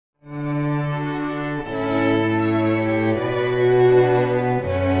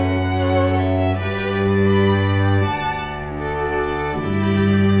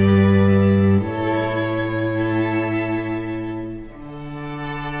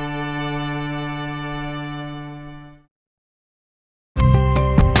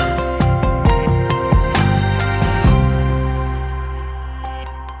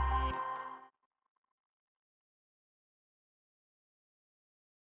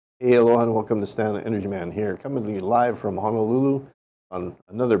Hey, aloha and welcome to Stan Energy Man here, coming to you live from Honolulu on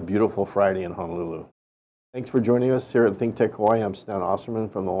another beautiful Friday in Honolulu. Thanks for joining us here at ThinkTech Hawaii. I'm Stan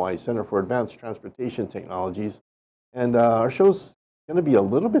Osserman from the Hawaii Center for Advanced Transportation Technologies. And our show's going to be a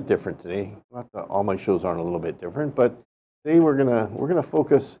little bit different today. Not that all my shows aren't a little bit different, but today we're gonna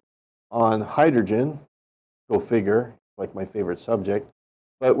focus on hydrogen. Go figure, like my favorite subject.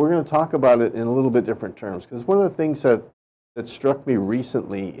 But we're going to talk about it in a little bit different terms, because one of the things that struck me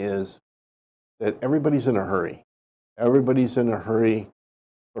recently is that everybody's in a hurry. Everybody's in a hurry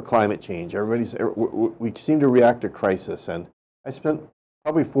for climate change. We seem to react to crisis. And I spent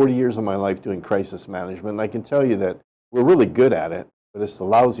probably 40 years of my life doing crisis management. And I can tell you that we're really good at it, but it's a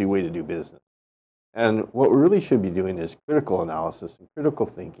lousy way to do business. And what we really should be doing is critical analysis and critical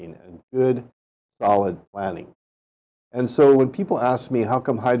thinking and good, solid planning. And so when people ask me, how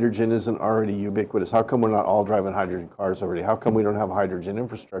come hydrogen isn't already ubiquitous? How come we're not all driving hydrogen cars already? How come we don't have hydrogen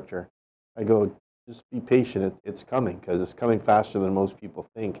infrastructure? I go, just be patient. It's coming, because it's coming faster than most people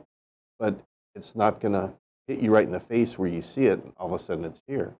think. But it's not going to hit you right in the face where you see it, and all of a sudden it's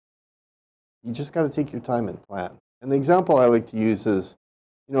here. You just got to take your time and plan. And the example I like to use is,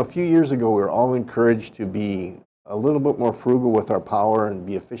 a few years ago, we were all encouraged to be a little bit more frugal with our power and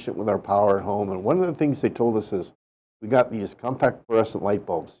be efficient with our power at home. And one of the things they told us is, we got these compact fluorescent light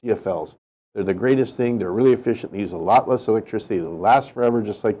bulbs, CFLs. They're the greatest thing. They're really efficient. They use a lot less electricity. They last forever,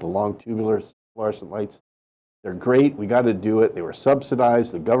 just like the long tubular fluorescent lights. They're great. We got to do it. They were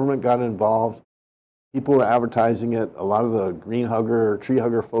subsidized. The government got involved. People were advertising it. A lot of the green hugger, tree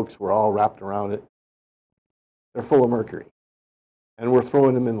hugger folks were all wrapped around it. They're full of mercury. And we're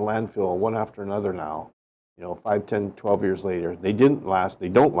throwing them in the landfill one after another now, 5, 10, 12 years later. They didn't last. They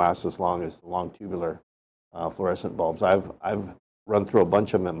don't last as long as the long tubular fluorescent bulbs. I've run through a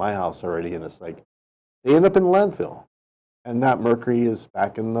bunch of them at my house already, and it's like they end up in the landfill, and that mercury is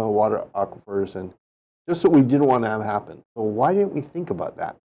back in the water aquifers, and just what we didn't want to have happen. So why didn't we think about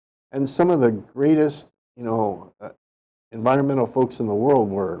that? And some of the greatest, environmental folks in the world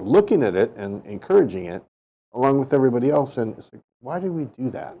were looking at it and encouraging it, along with everybody else. And it's like, why do we do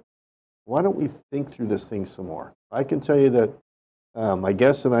that? Why don't we think through this thing some more? I can tell you that my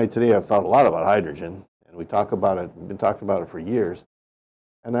guest and I today have thought a lot about hydrogen. And we talk about it, we've been talking about it for years.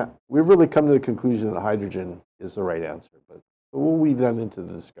 And we've really come to the conclusion that hydrogen is the right answer. But we'll weave that into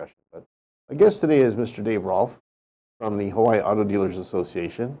the discussion. But my guest today is Mr. Dave Rolf from the Hawaii Auto Dealers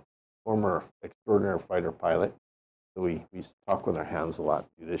Association, former extraordinary fighter pilot. So we talk with our hands a lot,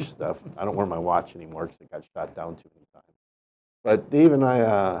 do this stuff. I don't wear my watch anymore because it got shot down too many times. But Dave and I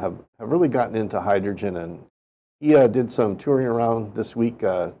have really gotten into hydrogen, and he did some touring around this week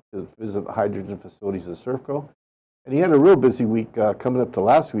to visit the hydrogen facilities at Servco. And he had a real busy week coming up to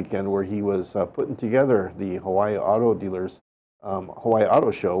last weekend, where he was putting together the Hawaii Auto Dealers Hawaii Auto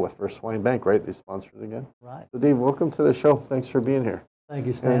Show with First Hawaiian Bank, right? They sponsored it again. Right. So Dave, welcome to the show. Thanks for being here. Thank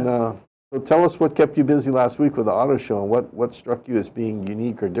you, Stan. And so tell us what kept you busy last week with the auto show, and what struck you as being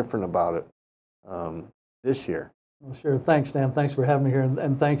unique or different about it this year. Well, sure. Thanks, Stan. Thanks for having me here,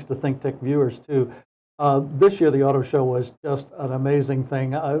 and thanks to ThinkTech viewers, too. This year, the auto show was just an amazing thing,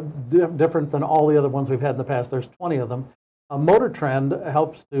 different than all the other ones we've had in the past. There's 20 of them. Motor Trend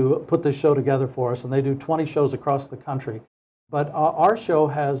helps to put this show together for us, and they do 20 shows across the country. But our show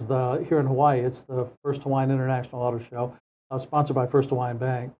has here in Hawaii, it's the First Hawaiian International Auto Show, sponsored by First Hawaiian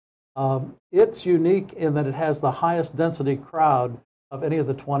Bank. It's unique in that it has the highest density crowd of any of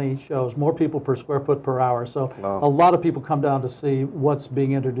the 20 shows, more people per square foot per hour. So wow. A lot of people come down to see what's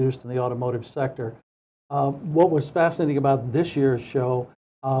being introduced in the automotive sector. What was fascinating about this year's show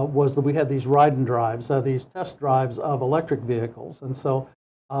was that we had these ride and drives, these test drives of electric vehicles. And so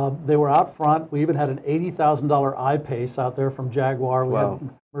they were out front. We even had an $80,000 I-Pace out there from Jaguar. We wow. had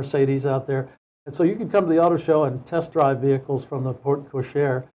Mercedes out there. And so you can come to the auto show and test drive vehicles from the porte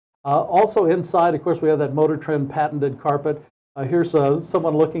cochere. Also inside, of course, we have that Motor Trend patented carpet. Here's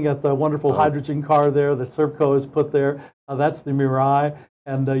someone looking at the wonderful hydrogen car there that Servco has put there. That's the Mirai.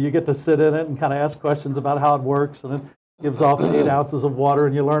 And you get to sit in it and kind of ask questions about how it works, and it gives off 8 ounces of water,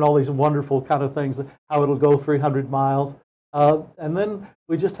 and you learn all these wonderful kind of things, how it'll go 300 miles. And then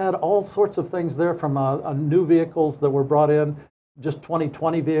we just had all sorts of things there from new vehicles that were brought in, just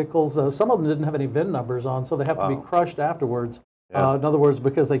 2020 vehicles. Some of them didn't have any VIN numbers on, so they have to be crushed afterwards. Yeah. In other words,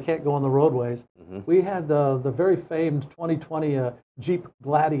 because they can't go on the roadways. Mm-hmm. We had the very famed 2020 Jeep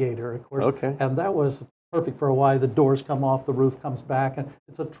Gladiator, of course, and that was perfect for Hawaii. The doors come off, the roof comes back, and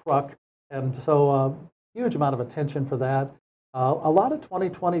it's a truck. And so huge amount of attention for that. A lot of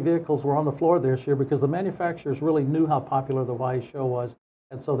 2020 vehicles were on the floor this year because the manufacturers really knew how popular the Hawaii show was,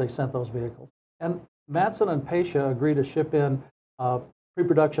 and so they sent those vehicles. And Matson and Pasha agreed to ship in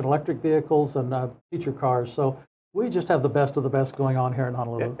pre-production electric vehicles and feature cars. So we just have the best of the best going on here in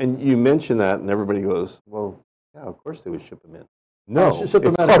Honolulu. And you mentioned that, and everybody goes, well, yeah, of course they would ship them in. No, ship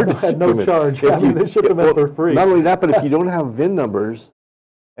them at no charge. I mean, they ship them in for free. Not only that, but if you don't have VIN numbers,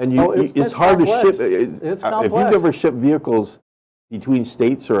 and it's hard complex. to ship. It's complex. If you've ever shipped vehicles between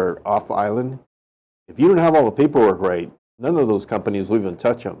states or off island, if you don't have all the paperwork right, none of those companies will even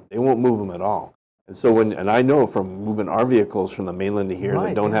touch them. They won't move them at all. And so and I know from moving our vehicles from the mainland to here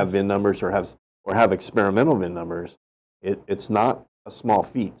that don't have VIN numbers or have experimental VIN numbers, it's not a small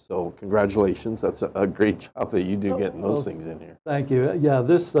feat. So congratulations. That's a great job that you do getting those things in here. Thank you. Yeah,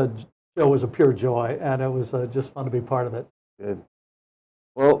 this show was a pure joy, and it was just fun to be part of it. Good.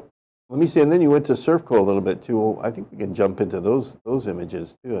 Well, let me see. And then you went to Surfco a little bit too. I think we can jump into those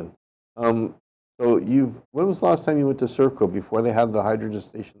images too. And so when was the last time you went to Surfco? Before they had the hydrogen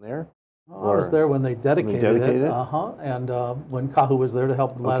station there? I was there when they dedicated it. And when Kahu was there to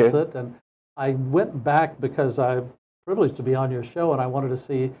help bless it. And I went back because I'm privileged to be on your show, and I wanted to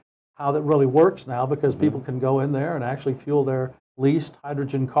see how that really works now, because people can go in there and actually fuel their leased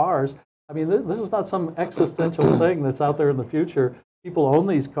hydrogen cars. I mean, this is not some existential thing that's out there in the future. People own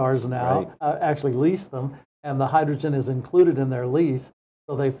these cars now, actually lease them, and the hydrogen is included in their lease.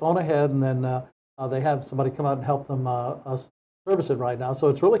 So they phone ahead, and then they have somebody come out and help them service it right now. So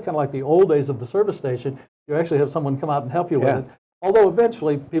it's really kind of like the old days of the service station. You actually have someone come out and help you with it. Although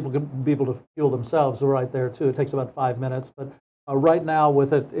eventually people can be able to fuel themselves right there too. It takes about 5 minutes. But right now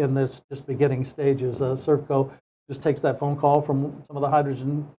with it in this just beginning stages, Surfco just takes that phone call from some of the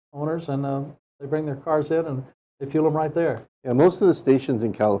hydrogen owners, and they bring their cars in and they fuel them right there. Yeah, most of the stations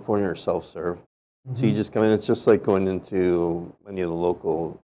in California are self-serve. So you just come in. It's just like going into any of the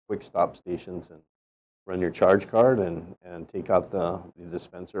local quick stop stations and run your charge card and take out the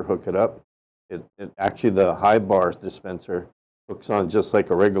dispenser, hook it up. Actually, the high bar dispenser hooks on just like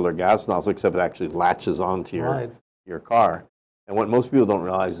a regular gas nozzle, except it actually latches onto your car. And what most people don't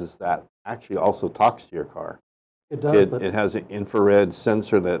realize is that actually also talks to your car. It does. It has an infrared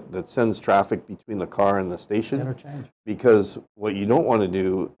sensor that sends traffic between the car and the station. Interchange. Because what you don't want to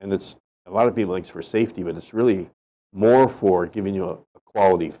do, and it's a lot of people think it's for safety, but it's really more for giving you a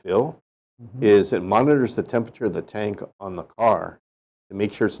quality fill, is it monitors the temperature of the tank on the car to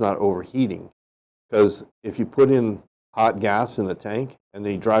make sure it's not overheating. Because if you put in hot gas in the tank and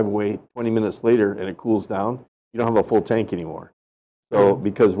then you drive away 20 minutes later and it cools down, you don't have a full tank anymore. So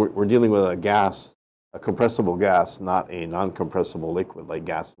because we're dealing with a compressible gas, not a non-compressible liquid like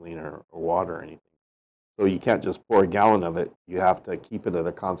gasoline or water or anything. So you can't just pour a gallon of it. You have to keep it at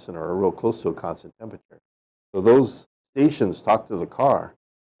a constant or real close to a constant temperature. So those stations talk to the car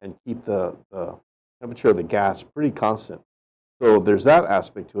and keep the temperature of the gas pretty constant. So there's that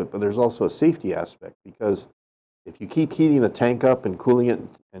aspect to it, but there's also a safety aspect, because if you keep heating the tank up and cooling it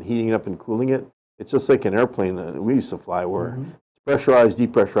and heating it up and cooling it, it's just like an airplane that we used to fly where it's pressurized,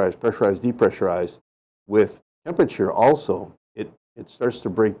 depressurized, pressurized, depressurized. With temperature also, it starts to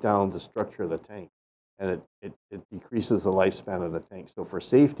break down the structure of the tank, and it decreases the lifespan of the tank. So for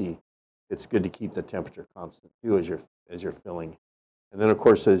safety, it's good to keep the temperature constant too as you're filling. And then of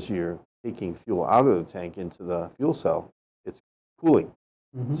course, as you're taking fuel out of the tank into the fuel cell, it's cooling.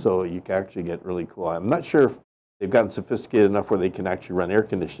 So you can actually get really cool. I'm not sure if they've gotten sophisticated enough where they can actually run air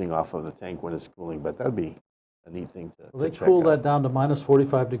conditioning off of the tank when it's cooling, but that'd be a neat thing to They check cool out. that down to minus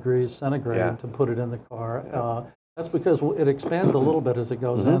 45 degrees centigrade to put it in the car. That's because it expands a little bit as it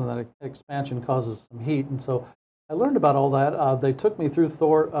goes in, and that expansion causes some heat. And so I learned about all that. They took me through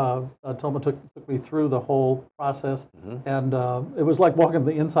Toma took me through the whole process, and it was like walking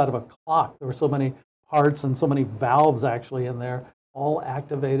the inside of a clock. There were so many parts and so many valves actually in there, all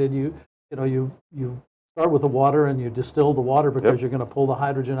activated. You start with the water and you distill the water because you're going to pull the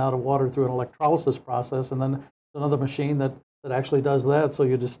hydrogen out of water through an electrolysis process, and then another machine that actually does that. So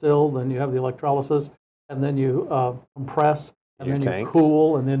you distill, then you have the electrolysis, and then you compress, and then you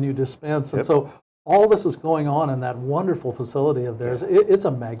cool, and then you dispense. And so all this is going on in that wonderful facility of theirs. It's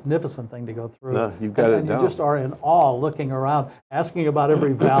a magnificent thing to go through. No, you've got it down. You just are in awe looking around, asking about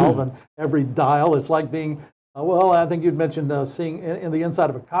every valve and every dial. It's like being, well, I think you'd mentioned seeing in the inside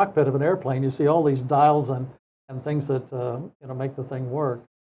of a cockpit of an airplane, you see all these dials and things that make the thing work.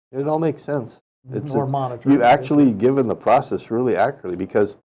 It all makes sense. More monitoring. You've actually given the process really accurately,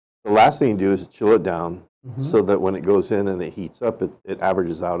 because the last thing you do is chill it down so that when it goes in and it heats up, it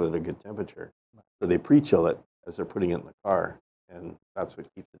averages out at a good temperature. So they pre-chill it as they're putting it in the car, and that's what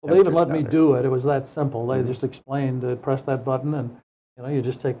keeps the temperature. Well, they even let me do it. It was that simple. They just explained, press that button, and you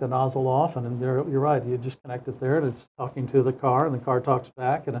just take the nozzle off, and you're right. You just connect it there, and it's talking to the car, and the car talks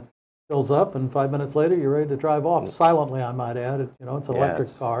back, and fills up, and 5 minutes later, you're ready to drive off. Silently, I might add. You know, it's an electric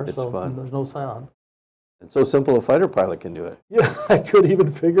car, so fun. There's no sound. It's so simple, a fighter pilot can do it. Yeah, I could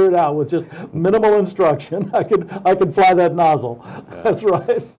even figure it out with just minimal instruction. I could fly that nozzle. Yeah. That's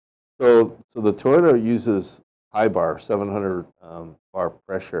right. So the Toyota uses high bar, 700 bar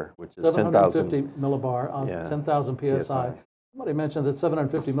pressure, which is 750 millibar on 10,000 psi. Somebody mentioned that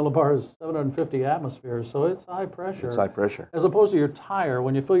 750 millibar is 750 atmospheres, so it's high pressure. It's high pressure. As opposed to your tire,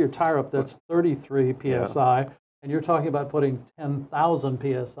 when you fill your tire up, that's 33 psi, and you're talking about putting 10,000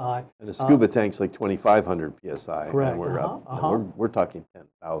 psi. And a scuba tank's like 2,500 psi. Correct. And we're up. And we're talking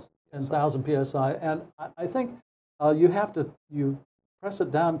 10,000. 10,000 psi, and I think you press it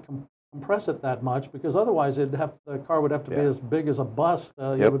down, compress it that much, because otherwise the car would have to be as big as a bus.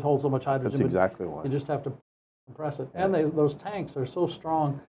 It would hold so much hydrogen. That's exactly why. You just have to compress it. And those tanks are so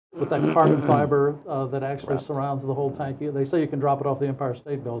strong with that carbon fiber that actually surrounds the whole tank. They say you can drop it off the Empire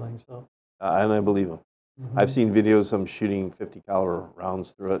State Building. So. And I believe them. I've seen videos of them shooting 50 caliber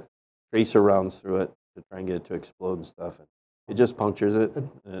rounds through it, tracer rounds through it to try and get it to explode and stuff. And it just punctures it.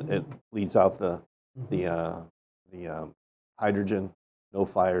 And it bleeds out the hydrogen. No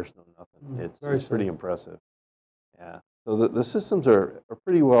fires, no nothing. It's pretty impressive. Yeah. So the systems are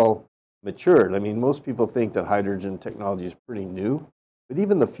pretty well matured. I mean, most people think that hydrogen technology is pretty new, but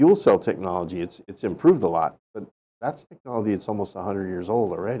even the fuel cell technology, it's improved a lot. But that's technology that's almost 100 years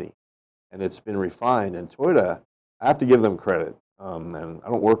old already, and it's been refined. And Toyota, I have to give them credit. And I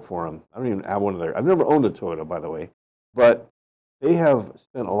don't work for them. I don't even have one of their. I've never owned a Toyota, by the way, but they have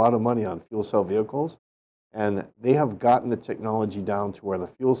spent a lot of money on fuel cell vehicles. And they have gotten the technology down to where the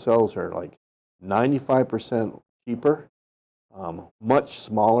fuel cells are like 95% cheaper, much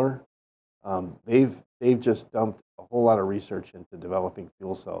smaller. They've just dumped a whole lot of research into developing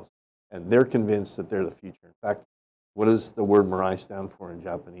fuel cells, and they're convinced that they're the future. In fact, what does the word Mirai stand for in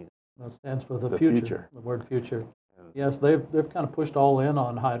Japanese? It stands for the future. The word future. Yes, they've kind of pushed all in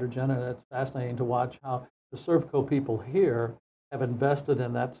on hydrogen, and it's fascinating to watch how the Servco people here have invested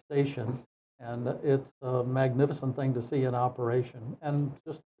in that station. And it's a magnificent thing to see in operation, and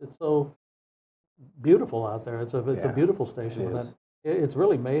just it's so beautiful out there. It's a beautiful station. It's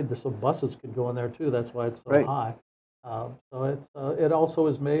really made so buses could go in there too. That's why it's so high. So it also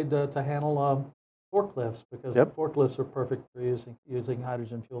is made to handle forklifts, because forklifts are perfect for using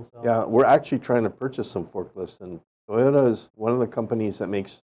hydrogen fuel cells. Yeah, we're actually trying to purchase some forklifts, and Toyota is one of the companies that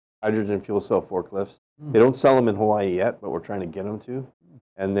makes hydrogen fuel cell forklifts. They don't sell them in Hawaii yet, but we're trying to get them to.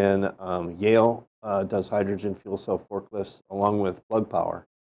 And then Yale does hydrogen fuel cell forklifts along with Plug Power,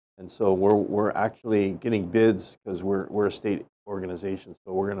 and so we're actually getting bids because we're a state organization.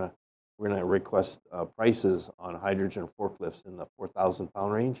 So we're gonna request prices on hydrogen forklifts in the 4,000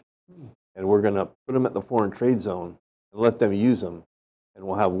 pound range, and we're gonna put them at the foreign trade zone and let them use them. And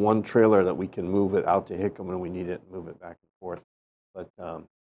we'll have one trailer that we can move it out to Hickam when we need it and move it back and forth. But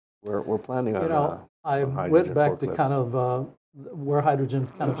we're planning on. I went back to kind of. Where hydrogen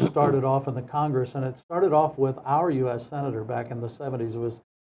kind of started off in the Congress, and it started off with our U.S. Senator back in the 70s. It was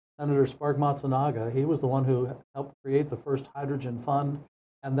Senator Spark Matsunaga. He was the one who helped create the first hydrogen fund,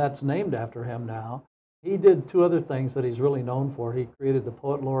 and that's named after him now. He did two other things that he's really known for. He created the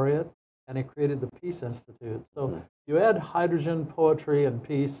Poet Laureate, and he created the Peace Institute. So you add hydrogen, poetry, and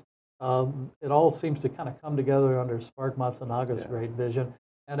peace, it all seems to kind of come together under Spark Matsunaga's great vision,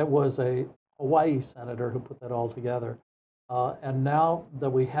 and it was a Hawaii senator who put that all together. And now that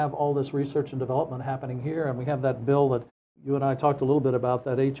we have all this research and development happening here, and we have that bill that you and I talked a little bit about,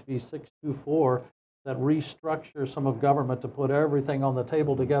 that HB 624, that restructures some of government to put everything on the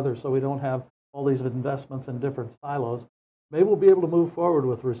table together so we don't have all these investments in different silos, maybe we'll be able to move forward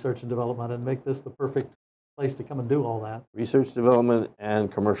with research and development and make this the perfect place to come and do all that. Research, development,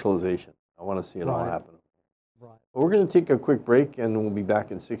 and commercialization. I want to see it all happen. Right. Well, we're going to take a quick break, and we'll be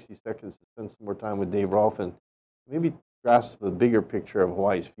back in 60 seconds to spend some more time with Dave Rolf and maybe grasp the bigger picture of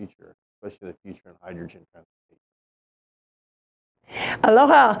Hawaii's future, especially the future in hydrogen transportation.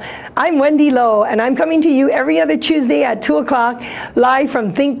 Aloha, I'm Wendy Lowe, and I'm coming to you every other Tuesday at 2 o'clock, live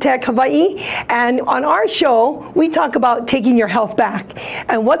from ThinkTech Hawaii. And on our show, we talk about taking your health back.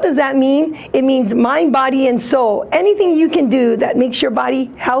 And what does that mean? It means mind, body, and soul. Anything you can do that makes your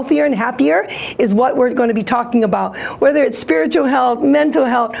body healthier and happier is what we're going to be talking about. Whether it's spiritual health, mental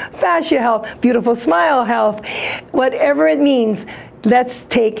health, fascia health, beautiful smile health, whatever it means, let's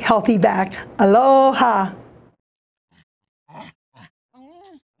take healthy back. Aloha.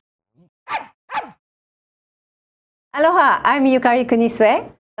 Aloha, I'm Yukari Kunisue,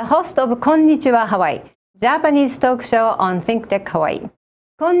 the host of Konnichiwa Hawaii, Japanese talk show on ThinkTech Hawaii.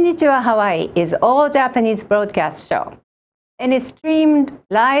 Konnichiwa Hawaii is all Japanese broadcast show. and it's streamed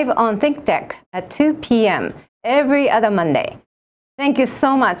live on ThinkTech at 2 p.m. every other Monday. Thank you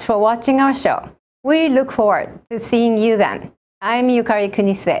so much for watching our show. We look forward to seeing you then. I'm Yukari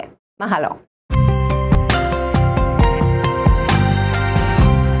Kunisue. Mahalo.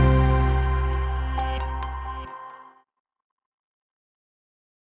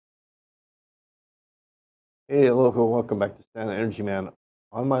 Hey, aloha, welcome back to Stan Energy Man.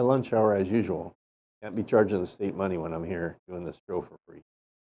 On my lunch hour, as usual. Can't be charging the state money when I'm here doing this show for free.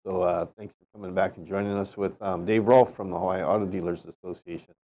 So thanks for coming back and joining us with Dave Rolf from the Hawaii Auto Dealers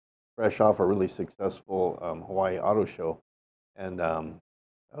Association. Fresh off a really successful Hawaii Auto Show. And that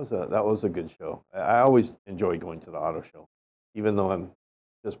was a good show. I always enjoy going to the auto show, even though I'm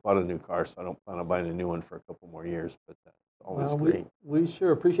just bought a new car, so I don't plan on buying a new one for a couple more years. But always great. We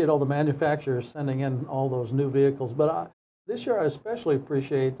sure appreciate all the manufacturers sending in all those new vehicles. But this year I especially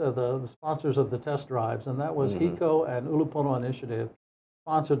appreciate the sponsors of the test drives, and that was HECO and Ulupono Initiative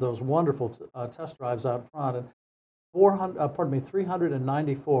sponsored those wonderful test drives out front. And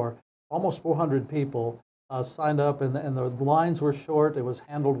 394, almost 400 people signed up, and the lines were short. It was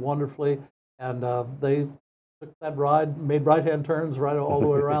handled wonderfully, and they took that ride, made right-hand turns right all the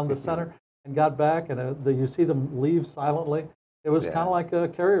way around the center, and got back, and you see them leave silently. It was kind of like a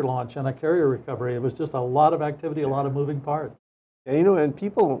carrier launch and a carrier recovery. It was just a lot of activity, a lot of moving parts. Yeah, and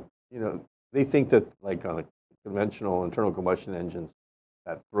people, they think that like on a conventional internal combustion engines,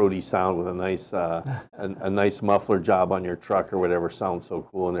 that throaty sound with a nice a nice muffler job on your truck or whatever sounds so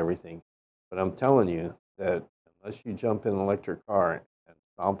cool and everything. But I'm telling you that unless you jump in an electric car and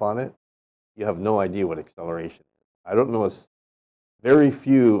stomp on it, you have no idea what acceleration is. I don't know, it's very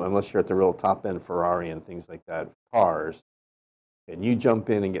few, unless you're at the real top end Ferrari and things like that, cars, and you jump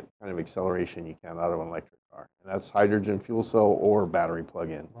in and get the kind of acceleration you can out of an electric car. And that's hydrogen fuel cell or battery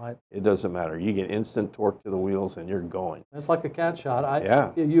plug-in. Right. It doesn't matter. You get instant torque to the wheels and you're going. It's like a cat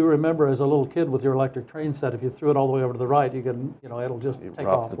shot. You remember as a little kid with your electric train set, if you threw it all the way over to the right, you can, it'll just take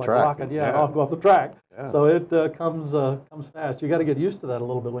off like a rocket. I'll go off the track. Yeah. So it comes fast. You got to get used to that a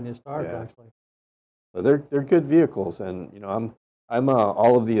little bit when you start, actually. But they're good vehicles, and I'm a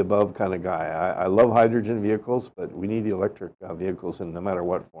all of the above kind of guy. I love hydrogen vehicles, but we need the electric vehicles in no matter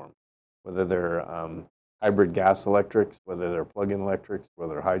what form, whether they're hybrid gas electrics, whether they're plug-in electrics,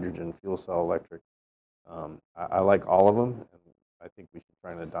 whether they're hydrogen fuel cell electric. I like all of them, and I think we should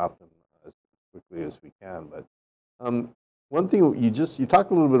try and adopt them as quickly as we can. But one thing, you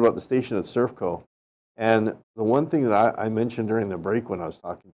talked a little bit about the station at Surfco, and the one thing that I mentioned during the break when I was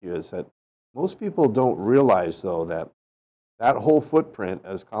talking to you is that most people don't realize, though, that whole footprint,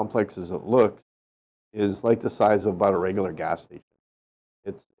 as complex as it looks, is like the size of about a regular gas station.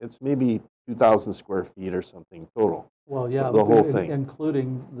 It's maybe 2,000 square feet or something total. Well, yeah, the whole thing,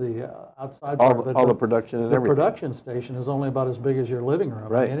 including the outside part of it. All the production and everything. The production station is only about as big as your living room.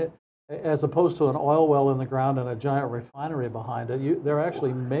 Right. I mean, as opposed to an oil well in the ground and a giant refinery behind it, they're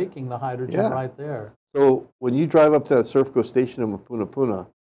actually making the hydrogen right there. So when you drive up to that Surfco station in Mapunapuna,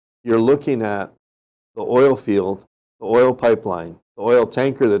 you're looking at the oil field, the oil pipeline, the oil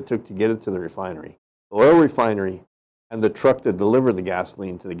tanker that took to get it to the refinery, the oil refinery, and the truck that delivered the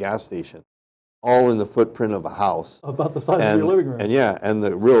gasoline to the gas station, all in the footprint of a house. About the size of your living room. And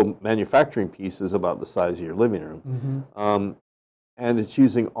the real manufacturing piece is about the size of your living room. Mm-hmm. And it's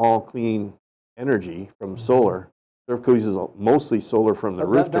using all clean energy from solar. Surfco uses mostly solar from the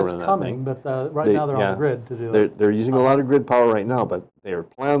roof to run that thing. But right now they're on the grid to do it. They're using a lot of grid power right now, but their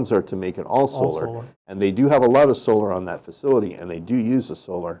plans are to make it all solar. And they do have a lot of solar on that facility, and they do use the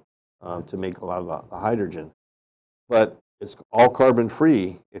solar to make a lot of the hydrogen. But it's all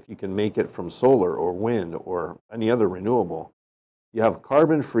carbon-free if you can make it from solar or wind or any other renewable. You have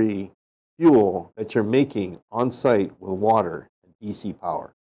carbon-free fuel that you're making on-site with water and DC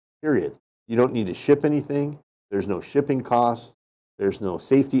power, period. You don't need to ship anything. There's no shipping costs. There's no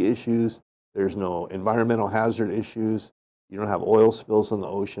safety issues. There's no environmental hazard issues. You don't have oil spills in the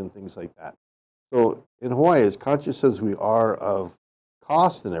ocean, things like that. So in Hawaii, as conscious as we are of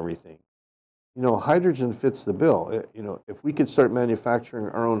cost and everything, hydrogen fits the bill. If we could start manufacturing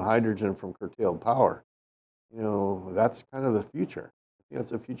our own hydrogen from curtailed power, that's kind of the future. I think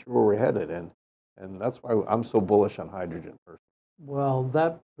that's the future where we're headed, and that's why I'm so bullish on hydrogen personally. Well,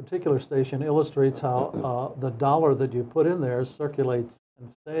 that particular station illustrates how the dollar that you put in there circulates and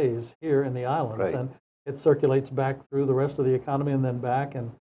stays here in the islands, and it circulates back through the rest of the economy and then back,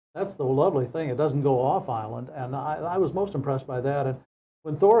 and that's the lovely thing. It doesn't go off island, and I was most impressed by that. And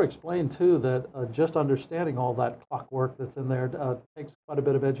when Thor explained too that just understanding all that clockwork that's in there takes quite a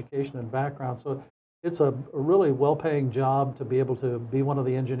bit of education and background, so it's a really well-paying job to be able to be one of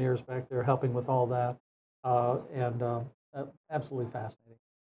the engineers back there helping with all that. absolutely fascinating.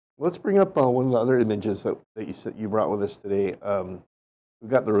 Let's bring up one of the other images that you brought with us today. We've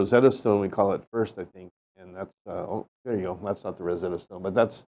got the Rosetta Stone, we call it first, I think, and that's, oh, there you go, that's not the Rosetta Stone, but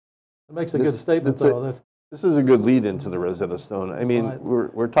that's... It makes a good statement, though. This is a good lead into the Rosetta Stone. I mean, Right.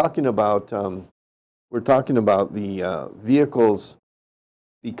 we're talking about the vehicles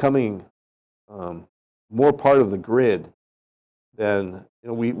becoming more part of the grid than,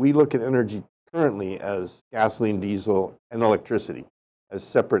 we look at energy currently as gasoline, diesel, and electricity as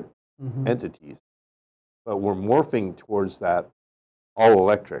separate entities, but we're morphing towards that all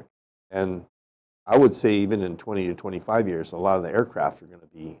electric. And I would say even in 20 to 25 years, a lot of the aircraft are going to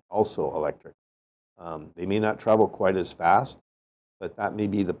be also electric. They may not travel quite as fast, but that may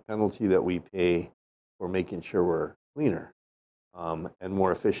be the penalty that we pay for making sure we're cleaner and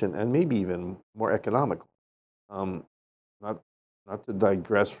more efficient and maybe even more economical. Not to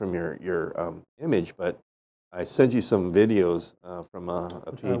digress from your image, but I sent you some videos from a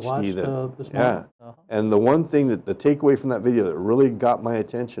PhD this morning. And the one thing the takeaway from that video that really got my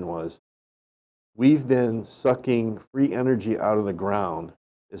attention was we've been sucking free energy out of the ground.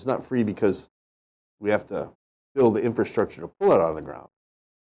 It's not free because we have to build the infrastructure to pull it out of the ground,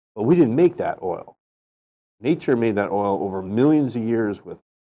 but we didn't make that oil. Nature made that oil over millions of years with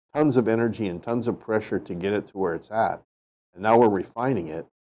tons of energy and tons of pressure to get it to where it's at. And now we're refining it,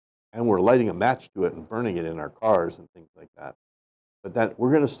 and we're lighting a match to it and burning it in our cars and things like that. But that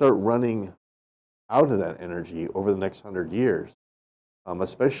we're going to start running out of that energy over the next 100 years,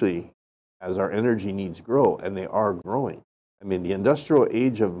 especially as our energy needs grow, and they are growing. I mean, the industrial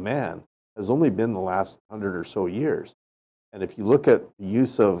age of man has only been the last 100 or so years. And if you look at the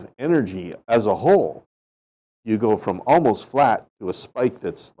use of energy as a whole, you go from almost flat to a spike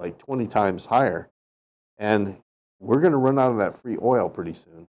that's like 20 times higher. And we're going to run out of that free oil pretty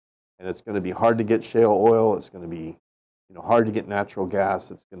soon. And it's going to be hard to get shale oil. It's going to be hard to get natural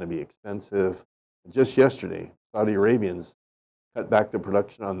gas. It's going to be expensive. Just yesterday, Saudi Arabians cut back the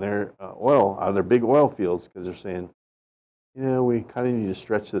production on their oil out of their big oil fields because they're saying, we kind of need to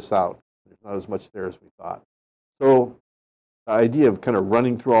stretch this out. There's not as much there as we thought. So the idea of kind of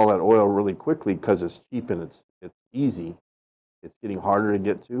running through all that oil really quickly because it's cheap and it's easy, it's getting harder to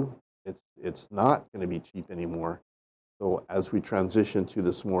get to. It's not going to be cheap anymore. So as we transition to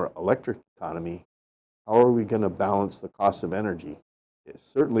this more electric economy, how are we going to balance the cost of energy?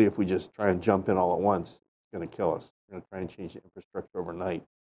 Certainly, if we just try and jump in all at once, it's going to kill us. We're going to try and change the infrastructure overnight.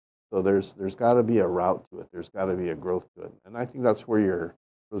 So there's got to be a route to it. There's got to be a growth to it. And I think that's where your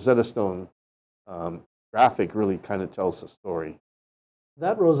Rosetta Stone graphic really kind of tells the story.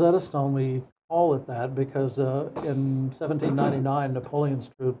 That Rosetta Stone, we call it that because in 1799, Napoleon's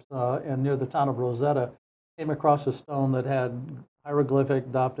troops near the town of Rosetta came across a stone that had hieroglyphic,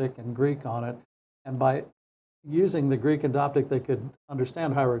 Doptic, and Greek on it. And by using the Greek and Doptic, they could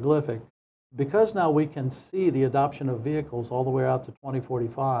understand hieroglyphic. Because now we can see the adoption of vehicles all the way out to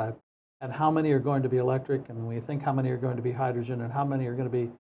 2045 and how many are going to be electric, and we think how many are going to be hydrogen and how many are going to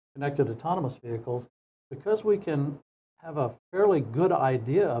be connected autonomous vehicles, because we can have a fairly good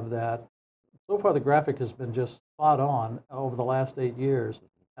idea of that. So far, the graphic has been just spot on over the last 8 years,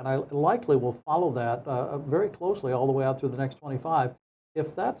 and I likely will follow that very closely all the way out through the next 25.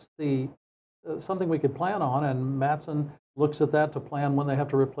 If that's something we could plan on, and Matson looks at that to plan when they have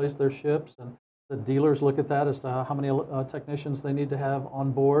to replace their ships, and the dealers look at that as to how many technicians they need to have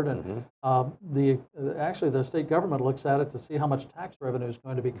on board, and actually the state government looks at it to see how much tax revenue is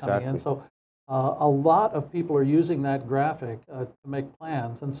going to be coming in. So a lot of people are using that graphic to make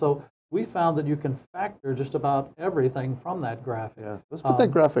plans, and so we found that you can factor just about everything from that graphic. Yeah, let's put that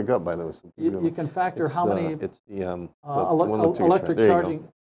graphic up, by the way. So you can factor how many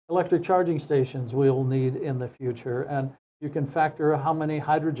electric charging stations we'll need in the future, and you can factor how many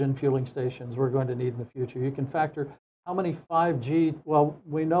hydrogen fueling stations we're going to need in the future. You can factor how many 5G, well,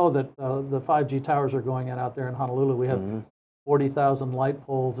 we know that the 5G towers are going in out there in Honolulu. We have 40,000 light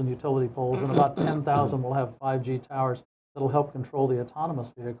poles and utility poles, and about 10,000 will have 5G towers that'll help control the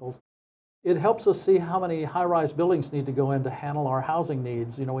autonomous vehicles. It helps us see how many high-rise buildings need to go in to handle our housing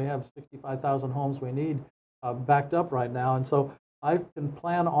needs. We have 65,000 homes we need backed up right now, and so I can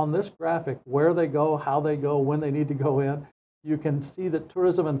plan on this graphic where they go, how they go, when they need to go in. You can see that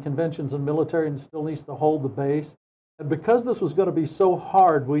tourism and conventions and military still needs to hold the base. And because this was going to be so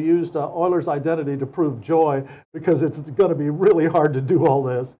hard, we used Euler's identity to prove joy, because it's going to be really hard to do all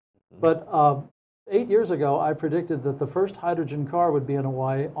this. But 8 years ago, I predicted that the first hydrogen car would be in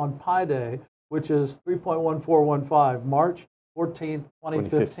Hawaii on Pi Day, which is 3.1415, March 14th,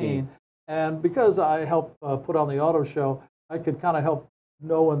 2015. And because I helped put on the auto show, I could kind of help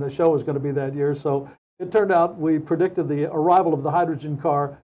know when the show was going to be that year. So it turned out we predicted the arrival of the hydrogen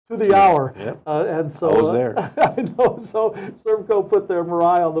car to the hour. Yep. And so I was there. I know. So Servco put their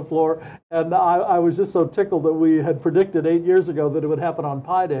Mirai on the floor, and I was just so tickled that we had predicted 8 years ago that it would happen on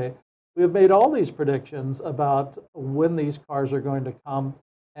Pi Day. We have made all these predictions about when these cars are going to come,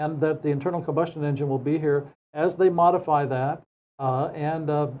 and that the internal combustion engine will be here as they modify that, and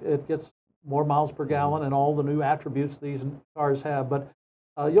it gets more miles per gallon and all the new attributes these cars have. But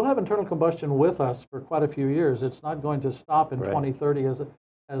you'll have internal combustion with us for quite a few years. It's not going to stop in 2030,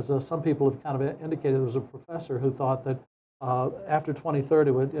 as some people have kind of indicated. There was a professor who thought that after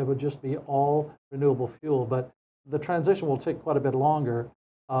 2030 it would just be all renewable fuel. But the transition will take quite a bit longer,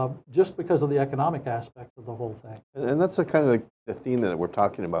 just because of the economic aspect of the whole thing. And that's the kind of the theme that we're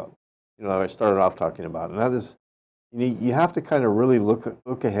talking about. You know, I started off talking about, and that is, you have to kind of really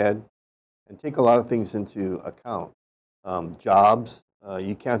look ahead and take a lot of things into account. Jobs,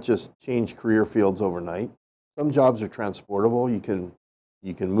 you can't just change career fields overnight. Some jobs are transportable. You can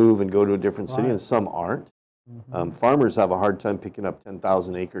move and go to a different city, and some aren't. Farmers have a hard time picking up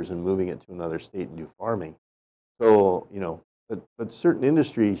 10,000 acres and moving it to another state and do farming. So, you know, but certain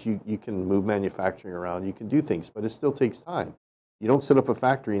industries, you can move manufacturing around, you can do things, but it still takes time. You don't set up a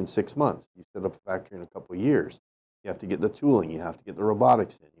factory in 6 months. You set up a factory in a couple of years. You have to get the tooling, you have to get the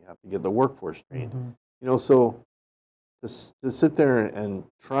robotics in, you have to get the workforce trained. You know, so to sit there and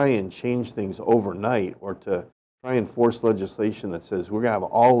try and change things overnight, or to try and force legislation that says we're going to have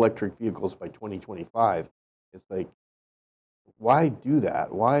all electric vehicles by 2025, it's like, why do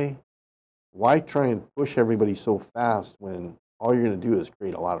that? Why try and push everybody so fast when all you're going to do is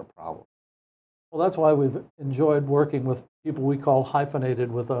create a lot of problems? Well, that's why we've enjoyed working with people we call hyphenated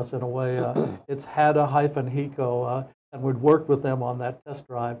with us in a way. It's HADA-HICO, and we've worked with them on that test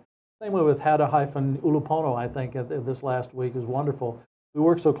drive. Same way with HADA-Ulupono, I think, this last week is wonderful. We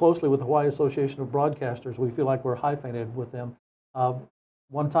work so closely with the Hawaii Association of Broadcasters, we feel like we're hyphenated with them.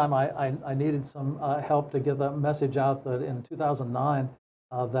 One time I needed some help to get that message out that in 2009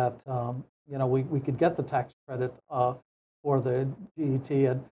 that you know, we could get the tax credit for the GET,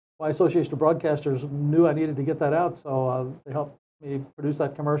 and Hawaii Association of Broadcasters knew I needed to get that out, so they helped me produce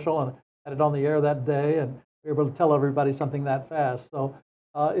that commercial and had it on the air that day, and we were able to tell everybody something that fast. So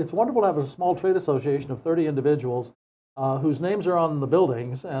it's wonderful to have a small trade association of 30 individuals whose names are on the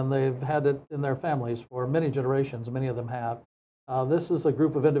buildings, and they've had it in their families for many generations. Many of them have. This is a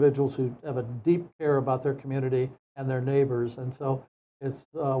group of individuals who have a deep care about their community and their neighbors, and so it's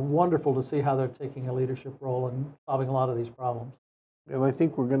wonderful to see how they're taking a leadership role in solving a lot of these problems. And I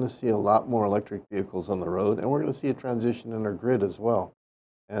think we're going to see a lot more electric vehicles on the road, and we're going to see a transition in our grid as well.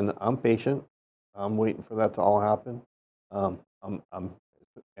 And I'm patient. I'm waiting for that to all happen. I'm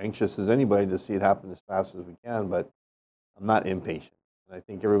anxious as anybody to see it happen as fast as we can, but I'm not impatient. And I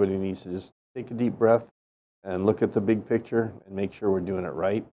think everybody needs to just take a deep breath and look at the big picture and make sure we're doing it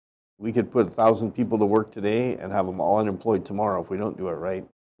right. We could put 1,000 people to work today and have them all unemployed tomorrow if we don't do it right.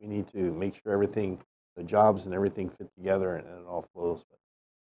 We need to make sure everything, the jobs and everything fit together and it all flows. But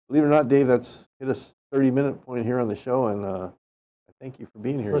believe it or not, Dave, that's hit us 30-minute point here on the show, and I thank you for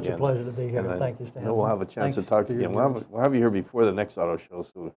being here again. Such a pleasure to be here. Thank you, Stan. I know we'll have a chance to talk to you again. We'll have you here before the next auto show,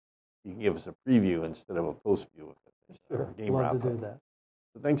 so you can give us a preview instead of a post view of it. Sure, game love wrap to up. do that.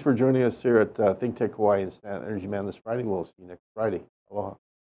 So thanks for joining us here at ThinkTech Hawaii and Stan Energy Man this Friday. We'll see you next Friday. Aloha.